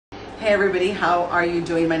Hey everybody, how are you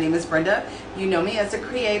doing? My name is Brenda. You know me as a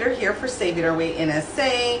creator here for Saving Our Way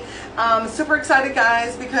NSA. Super excited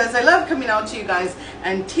guys because I love coming out to you guys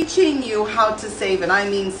and teaching you how to save, and I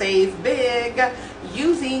mean save big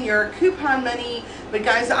using your coupon money. But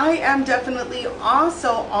guys, I am definitely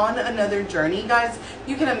also on another journey. Guys,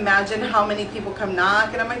 you can imagine how many people come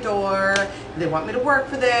knocking on my door. They want me to work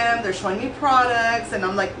for them. They're showing me products and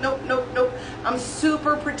I'm like, nope, nope, nope. I'm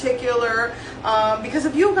super particular because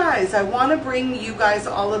of you guys. I want to bring you guys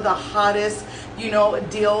all of the hottest,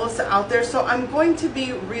 deals out there. So I'm going to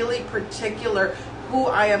be really particular who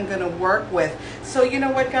I am going to work with. So you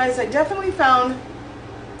know what guys, I definitely found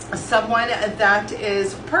someone that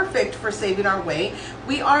is perfect for saving our way.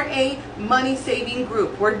 We are a money saving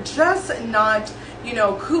group. We're just not,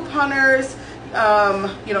 couponers,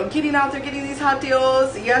 getting out there, getting these hot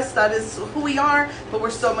deals. Yes, that is who we are, but we're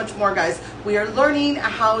so much more, guys. We are learning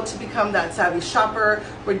how to become that savvy shopper.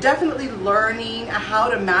 We're definitely learning how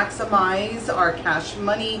to maximize our cash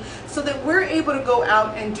money so that we're able to go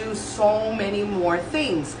out and do so many more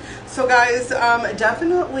things. So guys,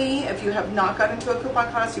 definitely, if you have not gotten into a coupon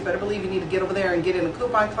class, you better believe you need to get over there and get in a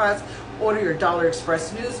coupon class. Order your Dollar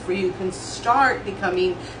Express news where you can start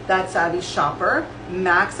becoming that savvy shopper,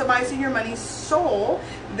 maximizing your money so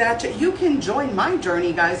that you can join my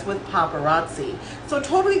journey, guys, with paparazzi. So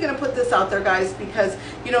totally going to put this out there, guys, because,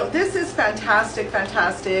 this is fantastic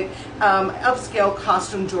upscale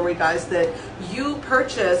costume jewelry, guys, that you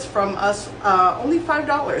purchase from us only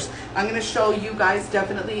 $5. I'm going to show you guys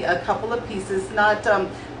definitely a couple of pieces, not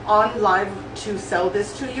on live to sell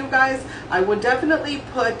this to you guys. I would definitely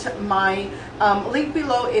put my link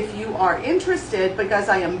below if you are interested, but guys,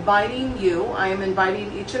 I am inviting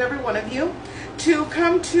each and every one of you to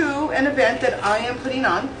come to an event that I am putting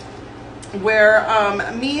on where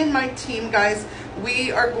me and my team, guys,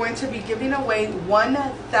 we are going to be giving away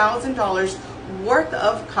 $1,000 worth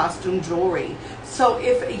of costume jewelry. So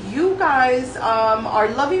if you guys are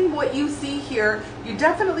loving what you see here, you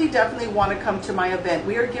definitely want to come to my event.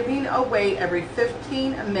 We are giving away every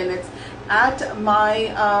 15 minutes at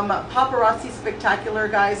my paparazzi spectacular,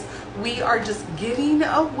 guys. We are just giving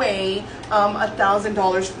away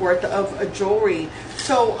 $1,000 worth of jewelry.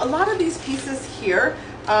 So a lot of these pieces here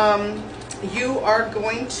you are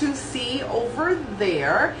going to see over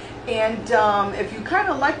there. And if you kind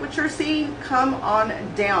of like what you're seeing, come on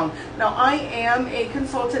down. Now, I am a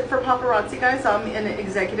consultant for paparazzi, guys. I'm an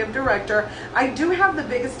executive director. I do have the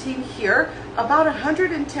biggest team here, about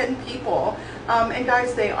 110 people. And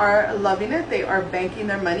guys, they are loving it. They are banking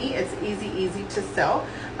their money. It's easy to sell.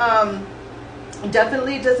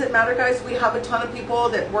 Definitely doesn't matter, guys. We have a ton of people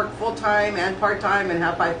that work full-time and part-time and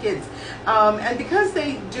have 5 kids. And because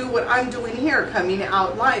they do what I'm doing here, coming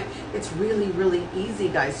out live, it's really easy,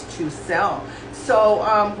 guys, to sell.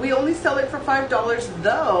 So we only sell it for $5,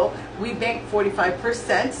 though we bank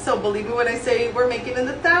 45%. So believe me when I say we're making in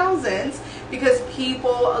the thousands, because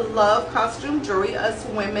people love costume jewelry. Us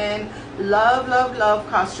women love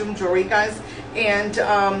costume jewelry, guys. And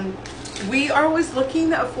we are always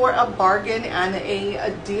looking for a bargain and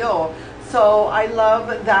a deal. So I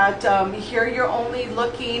love that here you're only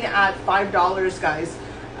looking at $5, guys.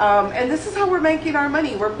 And this is how we're making our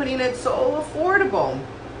money. We're putting it so affordable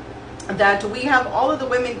that we have all of the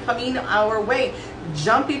women coming our way,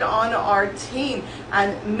 jumping on our team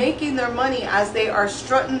and making their money as they are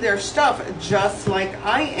strutting their stuff just like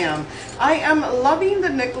I am. I am loving the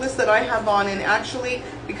necklace that I have on, and actually,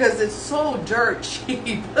 because it's so dirt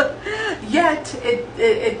cheap, yet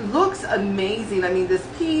it looks amazing. I mean, this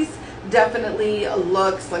piece definitely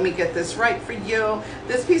looks, let me get this right for you,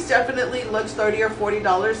 this piece definitely looks $30 or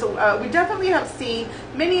 $40. So we definitely have seen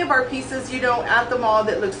many of our pieces, at the mall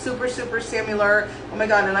that look super similar. Oh my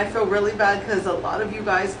god, and I feel really bad because a lot of you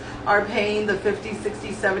guys are paying the $50,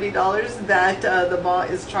 $60, $70 that the mall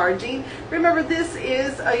is charging. Remember, this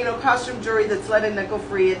is costume jewelry that's lead and nickel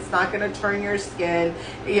free. It's not going to turn your skin.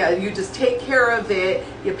 Yeah, you just take care of it.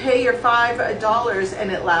 You pay your $5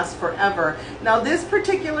 and it lasts forever. Now, this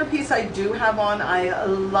particular piece I do have on, I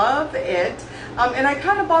love it, and I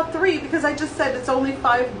kind of bought 3 because I just said it's only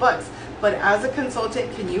 $5. But as a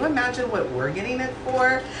consultant, can you imagine what we're getting it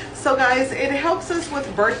for? So guys, it helps us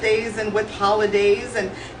with birthdays and with holidays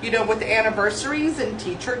and, with anniversaries and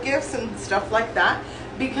teacher gifts and stuff like that,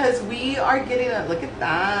 because we are getting it, look at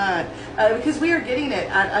that, because we are getting it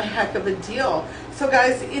at a heck of a deal. So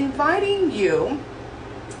guys, inviting you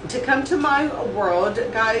to come to my world,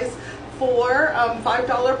 guys, for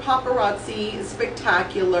 $5 paparazzi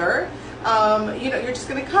spectacular. You know, you're just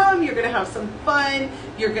going to come, you're going to have some fun,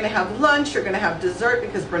 you're going to have lunch, you're going to have dessert,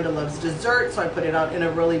 because Brenda loves dessert, so I put it out in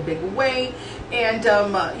a really big way. And,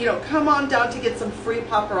 you know, come on down to get some free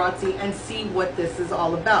paparazzi and see what this is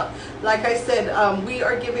all about. Like I said, we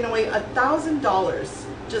are giving away $1,000.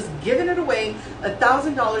 Just giving it away,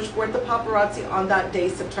 $1,000 worth of paparazzi on that day,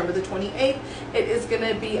 September the 28th. It is going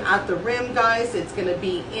to be at the Rim, guys. It's going to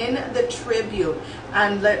be in the Tribute.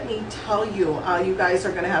 And let me tell you, you guys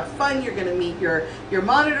are going to have fun. You're going to meet your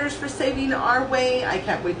monitors for Saving Our Way. I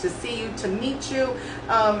can't wait to see you, to meet you.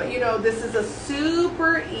 You know, this is a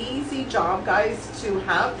super easy job, guys, to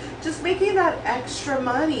have. Just making that extra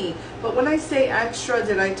money. But when I say extra,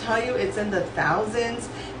 did I tell you it's in the thousands?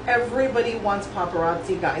 Everybody wants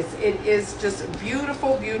paparazzi, guys. It is just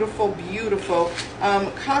beautiful, beautiful, beautiful.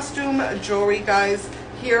 Costume jewelry, guys.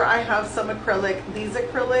 Here I have some acrylic. These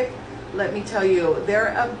acrylic, let me tell you,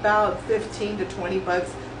 they're about 15 to 20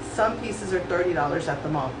 bucks. Some pieces are $30 at the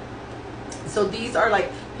mall. So these are like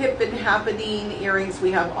hip and happening earrings. We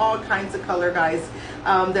have all kinds of color, guys,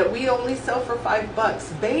 that we only sell for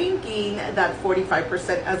 $5, banking that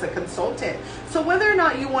 45% as a consultant. So whether or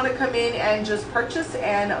not you want to come in and just purchase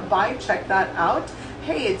and buy, check that out.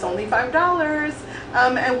 Hey, it's only $5.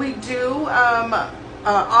 And we do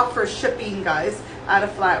offer shipping, guys, at a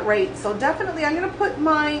flat rate. So definitely I'm going to put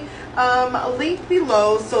my link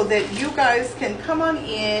below so that you guys can come on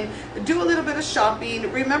in, do a little bit of shopping.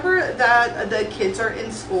 Remember that the kids are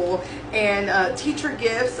in school, and teacher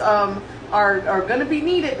gifts are going to be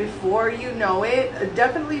needed before you know it.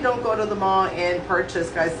 Definitely don't go to the mall and purchase,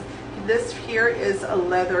 guys. This here is a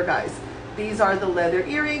leather, guys. These are the leather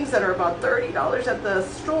earrings that are about $30 at the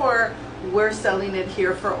store. We're selling it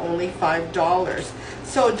here for only $5.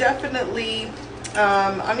 So definitely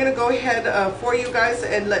I'm going to go ahead for you guys,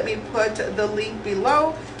 and let me put the link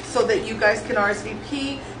below so that you guys can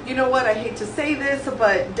RSVP. You know what, I hate to say this,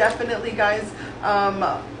 but definitely, guys,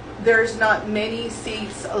 there's not many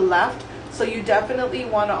seats left, so you definitely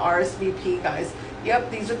want to RSVP, guys.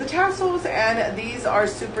 Yep, these are the tassels, and these are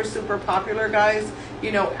super, super popular, guys,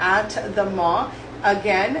 you know, at the mall.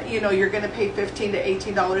 Again, you know, you're going to pay $15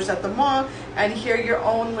 to $18 at the mall, and here you're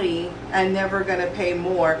only and never going to pay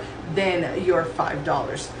more than your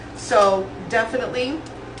 $5. So definitely,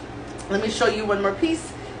 let me show you one more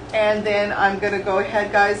piece, and then I'm going to go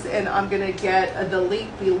ahead, guys, and I'm going to get the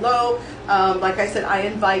link below. Like I said, I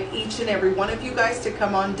invite each and every one of you guys to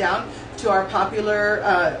come on down to our popular,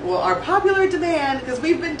 our popular demand, because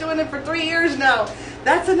we've been doing it for 3 years now.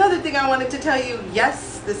 That's another thing I wanted to tell you.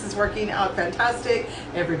 Yes, this is working out fantastic.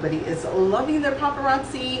 Everybody is loving their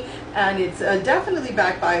paparazzi, and it's definitely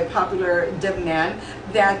backed by a popular demand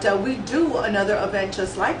that we do another event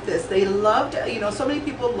just like this. They loved, you know, so many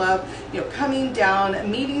people love, you know, coming down,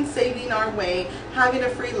 meeting Saving Our Way, having a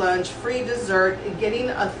free lunch, free dessert, getting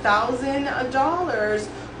 $1,000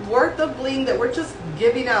 worth of bling that we're just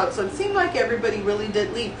giving out. So it seemed like everybody really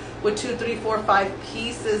did leave with 2, 3, 4, 5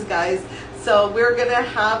 pieces, guys. So we're gonna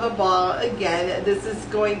have a ball again. This is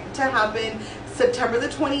going to happen September the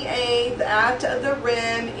 28th at the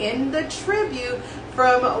Rim in the Tribute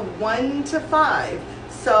from 1 to 5.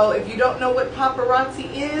 So if you don't know what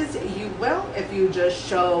paparazzi is, you will if you just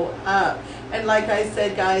show up. And like I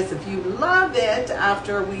said, guys, if you love it,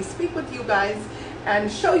 after we speak with you guys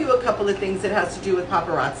and show you a couple of things that has to do with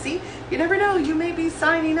paparazzi, you never know, you may be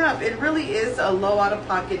signing up. It really is a low out of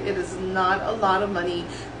pocket. It is not a lot of money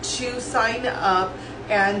to sign up.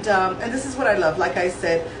 And this is what I love. Like I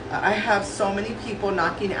said, I have so many people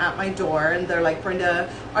knocking at my door, and they're like, Brenda,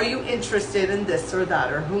 are you interested in this or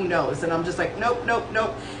that, or who knows? And I'm just like, nope, nope,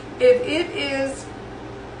 nope. If it is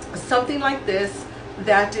something like this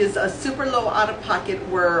that is a super low out of pocket,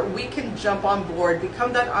 where we can jump on board,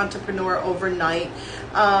 become that entrepreneur overnight.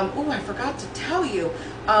 Oh, I forgot to tell you,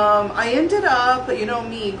 I ended up, you know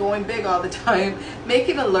me, going big all the time,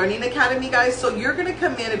 making a learning academy, guys. So you're going to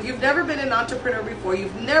come in, if you've never been an entrepreneur before,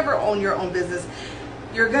 you've never owned your own business,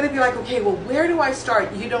 you're going to be like, okay, well, where do I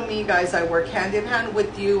start? You know me, guys, I work hand in hand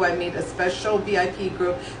with you. I made a special VIP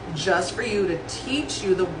group just for you, to teach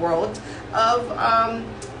you the world of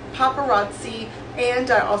paparazzi,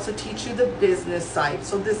 and I also teach you the business side.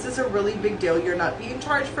 So this is a really big deal. You're not being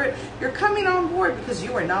charged for it. You're coming on board because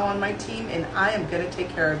you are now on my team, and I am going to take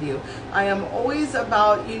care of you. I am always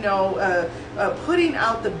about, you know, putting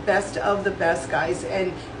out the best of the best, guys,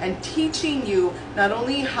 and teaching you not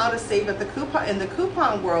only how to save at the coupon in the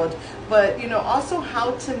coupon world, but, you know, also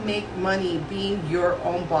how to make money being your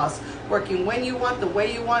own boss, working when you want, the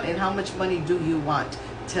way you want, and how much money do you want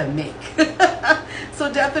to make.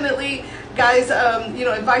 So definitely, Guys, you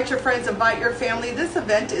know, invite your friends, invite your family. This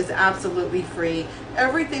event is absolutely free.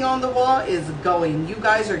 Everything on the wall is going. You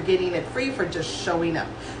guys are getting it free for just showing up.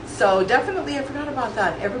 So definitely, I forgot about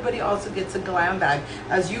that. Everybody also gets a glam bag.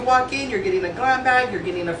 As you walk in, you're getting a glam bag. You're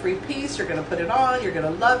getting a free piece. You're going to put it on. You're going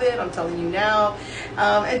to love it. I'm telling you now.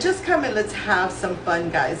 And just come and let's have some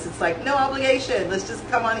fun, guys. It's like no obligation. Let's just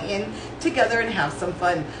come on in together and have some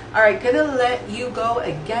fun. All right, going to let you go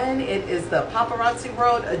again. It is the paparazzi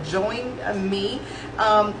world. Join me.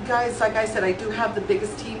 Guys, like I said, I do have the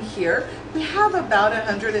biggest team here. We have about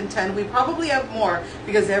 110. We probably have more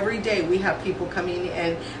because every day we have people coming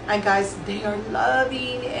in. And guys, they are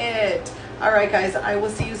loving it. All right, guys, I will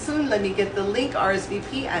see you soon. Let me get the link,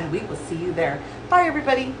 RSVP, and we will see you there. Bye,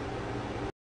 everybody.